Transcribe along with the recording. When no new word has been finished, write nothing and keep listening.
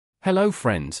Hello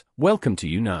friends, welcome to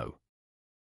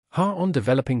on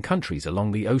developing countries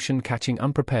along the ocean catching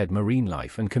unprepared marine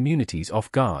life and communities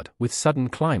off guard with sudden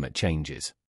climate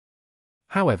changes.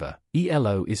 However,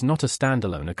 ELO is not a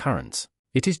standalone occurrence.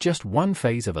 It is just one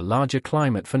phase of a larger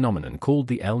climate phenomenon called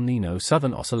the El Niño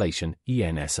Southern Oscillation,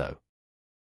 ENSO.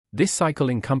 This cycle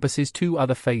encompasses two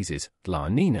other phases, La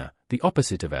Niña, the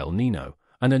opposite of El Niño,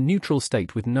 and a neutral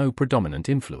state with no predominant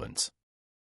influence.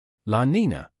 La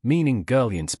Niña, meaning girl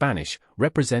in Spanish,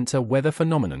 represents a weather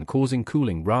phenomenon causing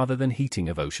cooling rather than heating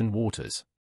of ocean waters.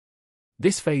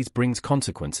 This phase brings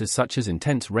consequences such as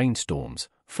intense rainstorms,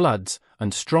 floods,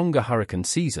 and stronger hurricane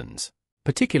seasons,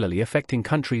 particularly affecting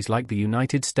countries like the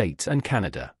United States and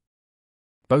Canada.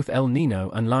 Both El Niño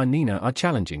and La Niña are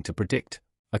challenging to predict,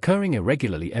 occurring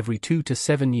irregularly every 2 to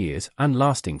 7 years and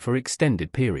lasting for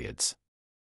extended periods.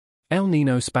 El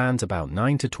Niño spans about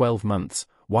 9 to 12 months,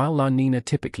 while La Niña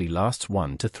typically lasts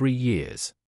 1 to 3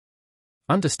 years.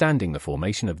 Understanding the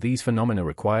formation of these phenomena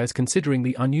requires considering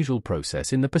the unusual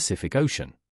process in the Pacific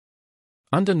Ocean.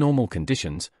 Under normal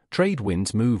conditions, trade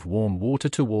winds move warm water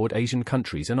toward Asian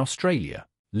countries and Australia,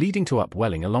 leading to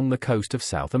upwelling along the coast of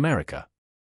South America.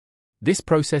 This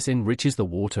process enriches the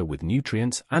water with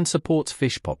nutrients and supports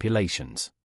fish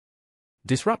populations.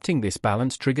 Disrupting this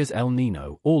balance triggers El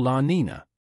Niño or La Niña.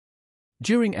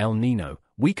 During El Niño,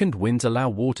 weakened winds allow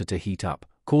water to heat up,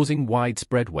 causing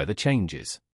widespread weather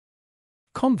changes.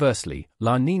 Conversely,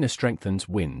 La Niña strengthens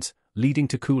winds, leading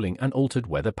to cooling and altered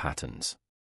weather patterns.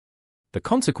 The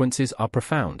consequences are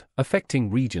profound, affecting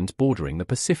regions bordering the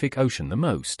Pacific Ocean the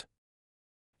most.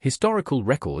 Historical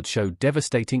records show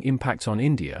devastating impacts on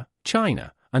India,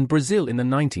 China, and Brazil in the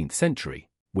 19th century,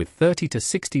 with 30 to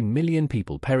 60 million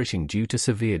people perishing due to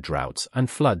severe droughts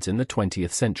and floods in the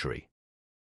 20th century.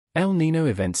 El Niño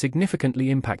events significantly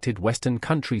impacted Western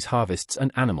countries' harvests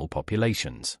and animal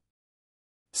populations.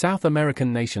 South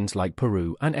American nations like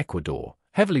Peru and Ecuador,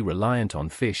 heavily reliant on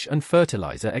fish and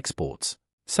fertilizer exports,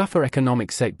 suffer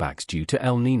economic setbacks due to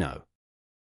El Niño.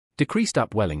 Decreased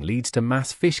upwelling leads to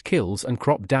mass fish kills and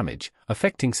crop damage,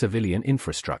 affecting civilian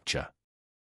infrastructure.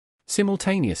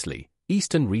 Simultaneously,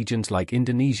 eastern regions like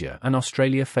Indonesia and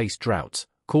Australia face droughts,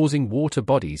 causing water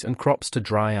bodies and crops to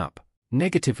dry up,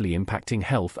 negatively impacting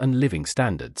health and living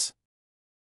standards.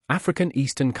 African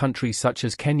eastern countries such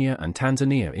as Kenya and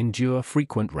Tanzania endure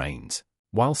frequent rains,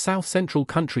 while south-central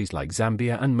countries like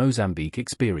Zambia and Mozambique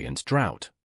experience drought.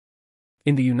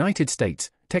 In the United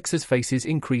States, Texas faces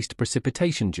increased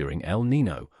precipitation during El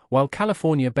Niño, while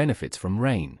California benefits from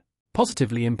rain,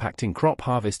 positively impacting crop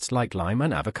harvests like lime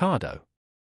and avocado.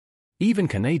 Even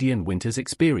Canadian winters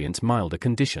experience milder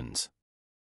conditions.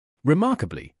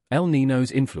 Remarkably, El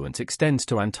Niño's influence extends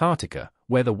to Antarctica,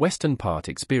 where the western part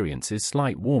experiences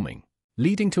slight warming,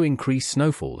 leading to increased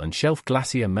snowfall and shelf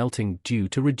glacier melting due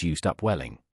to reduced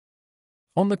upwelling.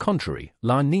 On the contrary,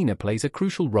 La Niña plays a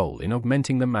crucial role in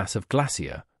augmenting the mass of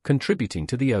glacier, contributing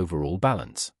to the overall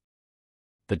balance.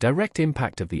 The direct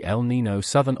impact of the El Niño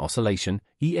Southern Oscillation,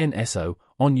 ENSO,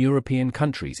 on European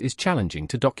countries is challenging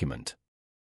to document.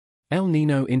 El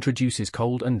Niño introduces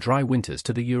cold and dry winters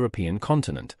to the European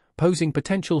continent, posing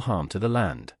potential harm to the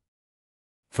land.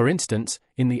 For instance,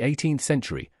 in the 18th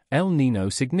century, El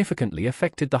Niño significantly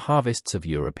affected the harvests of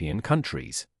European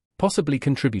countries, possibly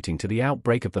contributing to the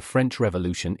outbreak of the French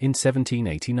Revolution in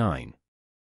 1789.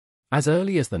 As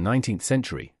early as the 19th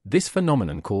century, this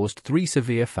phenomenon caused 3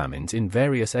 severe famines in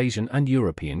various Asian and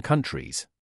European countries.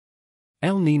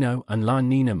 El Niño and La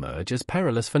Niña merge as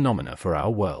perilous phenomena for our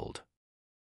world.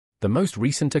 The most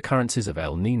recent occurrences of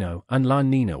El Niño and La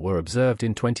Niña were observed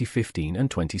in 2015 and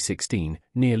 2016,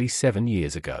 nearly 7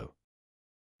 years ago.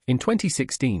 In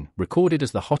 2016, recorded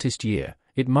as the hottest year,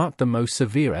 it marked the most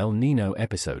severe El Niño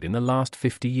episode in the last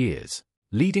 50 years,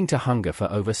 leading to hunger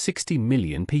for over 60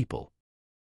 million people.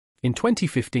 In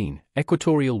 2015,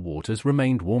 equatorial waters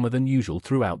remained warmer than usual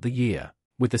throughout the year,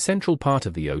 with the central part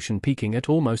of the ocean peaking at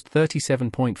almost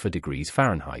 37.4 degrees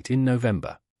Fahrenheit in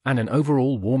November, and an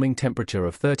overall warming temperature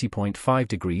of 30.5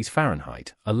 degrees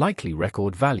Fahrenheit, a likely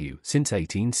record value since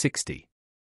 1860.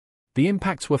 The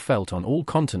impacts were felt on all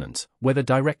continents, whether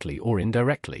directly or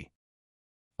indirectly.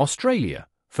 Australia,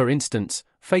 for instance,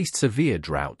 faced severe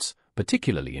droughts,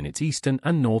 particularly in its eastern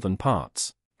and northern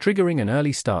parts, triggering an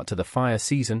early start to the fire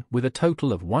season with a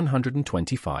total of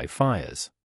 125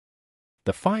 fires.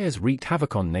 The fires wreaked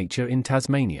havoc on nature in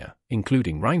Tasmania,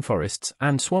 including rainforests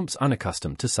and swamps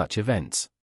unaccustomed to such events.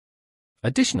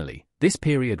 Additionally, this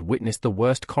period witnessed the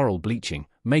worst coral bleaching,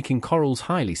 making corals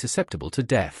highly susceptible to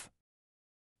death.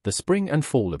 The spring and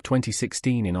fall of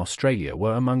 2016 in Australia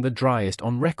were among the driest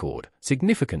on record,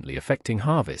 significantly affecting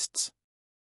harvests.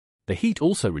 The heat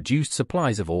also reduced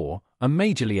supplies of ore, a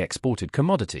majorly exported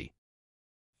commodity.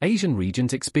 Asian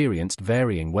regions experienced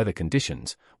varying weather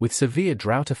conditions, with severe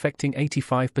drought affecting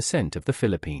 85% of the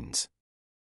Philippines.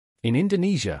 In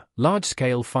Indonesia,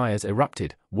 large-scale fires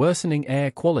erupted, worsening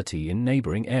air quality in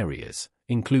neighboring areas,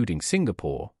 including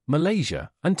Singapore,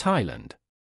 Malaysia, and Thailand.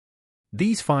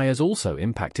 These fires also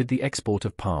impacted the export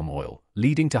of palm oil,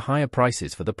 leading to higher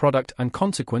prices for the product and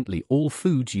consequently all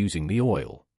foods using the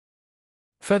oil.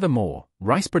 Furthermore,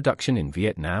 rice production in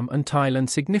Vietnam and Thailand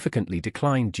significantly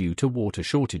declined due to water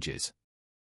shortages.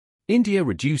 India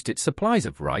reduced its supplies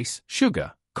of rice,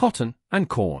 sugar, cotton, and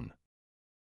corn.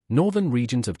 Northern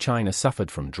regions of China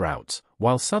suffered from droughts,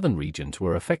 while southern regions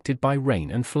were affected by rain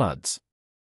and floods.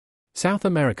 South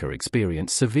America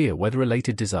experienced severe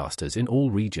weather-related disasters in all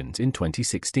regions in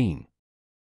 2016.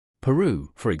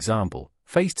 Peru, for example,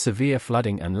 faced severe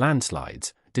flooding and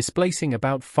landslides, displacing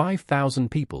about 5,000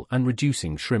 people and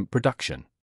reducing shrimp production.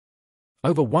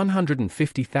 Over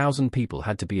 150,000 people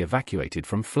had to be evacuated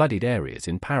from flooded areas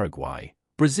in Paraguay,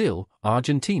 Brazil,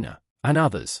 Argentina, and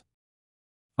others.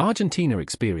 Argentina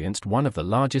experienced one of the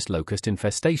largest locust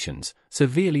infestations,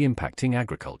 severely impacting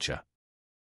agriculture.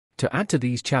 To add to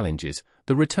these challenges,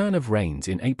 the return of rains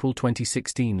in April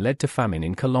 2016 led to famine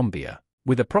in Colombia,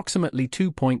 with approximately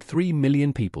 2.3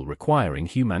 million people requiring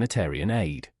humanitarian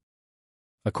aid.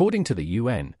 According to the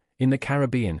UN, in the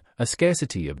Caribbean, a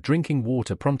scarcity of drinking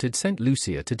water prompted St.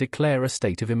 Lucia to declare a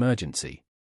state of emergency.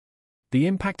 The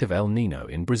impact of El Niño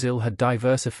in Brazil had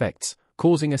diverse effects,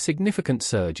 causing a significant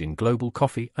surge in global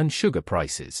coffee and sugar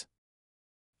prices.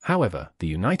 However, the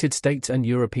United States and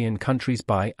European countries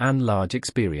by and large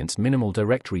experienced minimal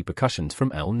direct repercussions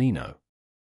from El Niño.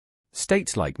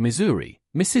 States like Missouri,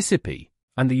 Mississippi,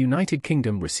 and the United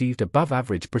Kingdom received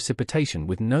above-average precipitation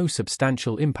with no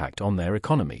substantial impact on their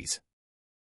economies.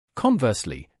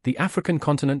 Conversely, the African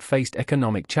continent faced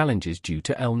economic challenges due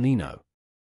to El Niño.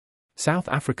 South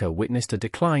Africa witnessed a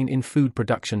decline in food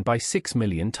production by 6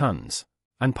 million tons,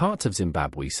 and parts of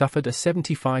Zimbabwe suffered a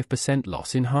 75%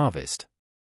 loss in harvest.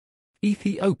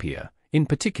 Ethiopia, in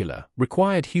particular,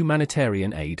 required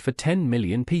humanitarian aid for 10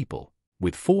 million people,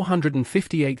 with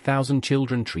 458,000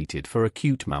 children treated for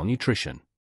acute malnutrition.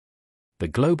 The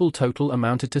global total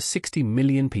amounted to 60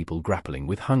 million people grappling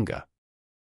with hunger.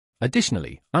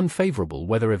 Additionally, unfavorable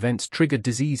weather events triggered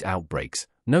disease outbreaks,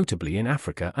 notably in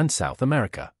Africa and South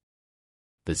America.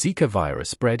 The Zika virus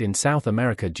spread in South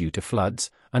America due to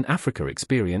floods, and Africa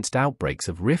experienced outbreaks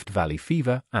of Rift Valley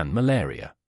fever and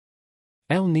malaria.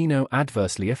 El Niño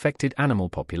adversely affected animal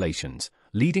populations,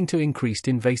 leading to increased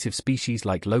invasive species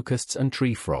like locusts and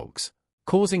tree frogs,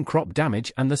 causing crop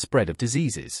damage and the spread of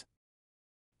diseases.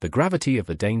 The gravity of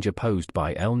the danger posed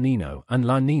by El Niño and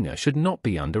La Niña should not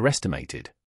be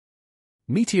underestimated.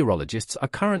 Meteorologists are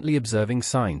currently observing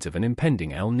signs of an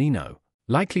impending El Niño,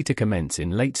 likely to commence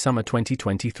in late summer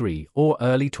 2023 or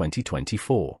early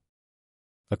 2024.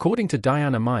 According to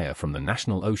Diana Meyer from the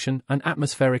National Ocean and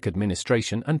Atmospheric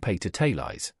Administration and Peter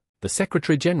Taylor, the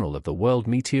Secretary-General of the World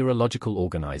Meteorological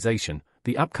Organization,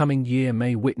 the upcoming year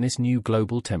may witness new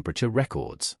global temperature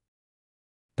records.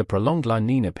 The prolonged La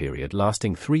Niña period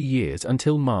lasting 3 years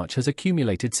until March has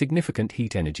accumulated significant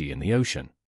heat energy in the ocean.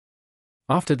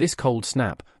 After this cold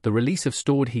snap, the release of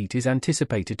stored heat is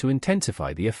anticipated to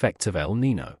intensify the effects of El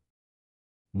Niño.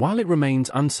 While it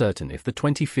remains uncertain if the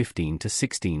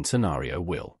 2015-16 scenario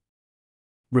will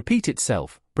repeat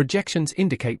itself, projections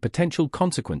indicate potential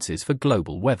consequences for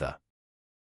global weather.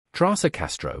 Trasa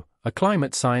Castro, a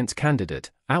climate science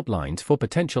candidate, outlines 4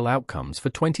 potential outcomes for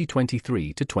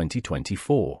 2023 to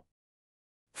 2024.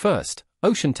 First,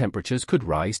 ocean temperatures could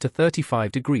rise to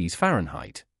 35 degrees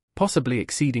Fahrenheit, possibly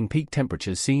exceeding peak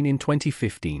temperatures seen in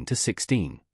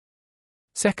 2015-16.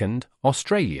 Second,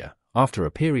 Australia, after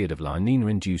a period of La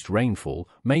Niña-induced rainfall,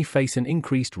 may face an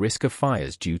increased risk of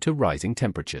fires due to rising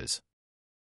temperatures.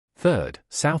 Third,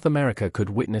 South America could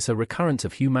witness a recurrence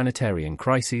of humanitarian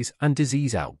crises and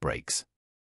disease outbreaks.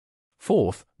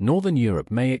 Fourth, Northern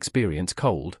Europe may experience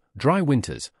cold, dry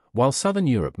winters, while Southern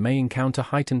Europe may encounter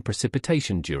heightened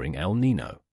precipitation during El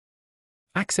Niño.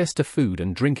 Access to food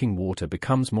and drinking water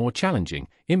becomes more challenging,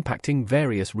 impacting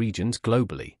various regions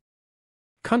globally.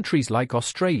 Countries like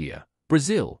Australia,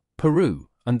 Brazil, Peru,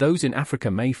 and those in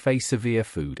Africa may face severe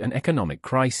food and economic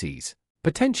crises,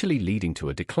 potentially leading to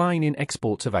a decline in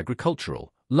exports of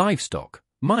agricultural, livestock,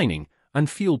 mining, and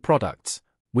fuel products,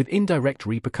 with indirect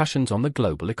repercussions on the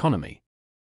global economy.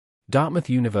 Dartmouth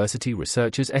University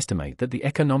researchers estimate that the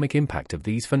economic impact of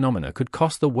these phenomena could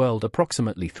cost the world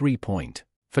approximately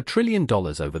 $3.4 trillion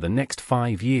over the next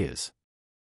 5 years.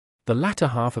 The latter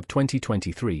half of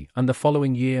 2023 and the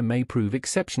following year may prove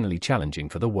exceptionally challenging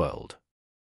for the world.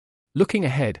 Looking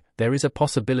ahead, there is a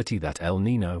possibility that El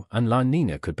Niño and La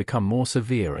Niña could become more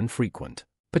severe and frequent,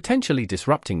 potentially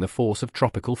disrupting the force of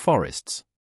tropical forests.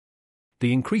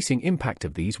 The increasing impact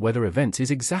of these weather events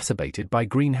is exacerbated by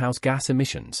greenhouse gas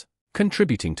emissions,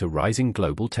 contributing to rising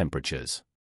global temperatures.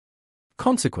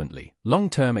 Consequently,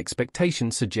 long-term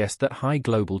expectations suggest that high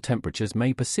global temperatures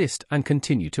may persist and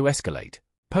continue to escalate,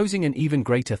 posing an even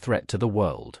greater threat to the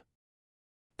world.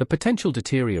 The potential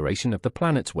deterioration of the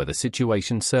planet's weather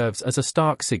situation serves as a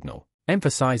stark signal,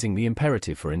 emphasizing the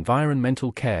imperative for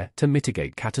environmental care to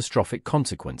mitigate catastrophic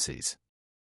consequences.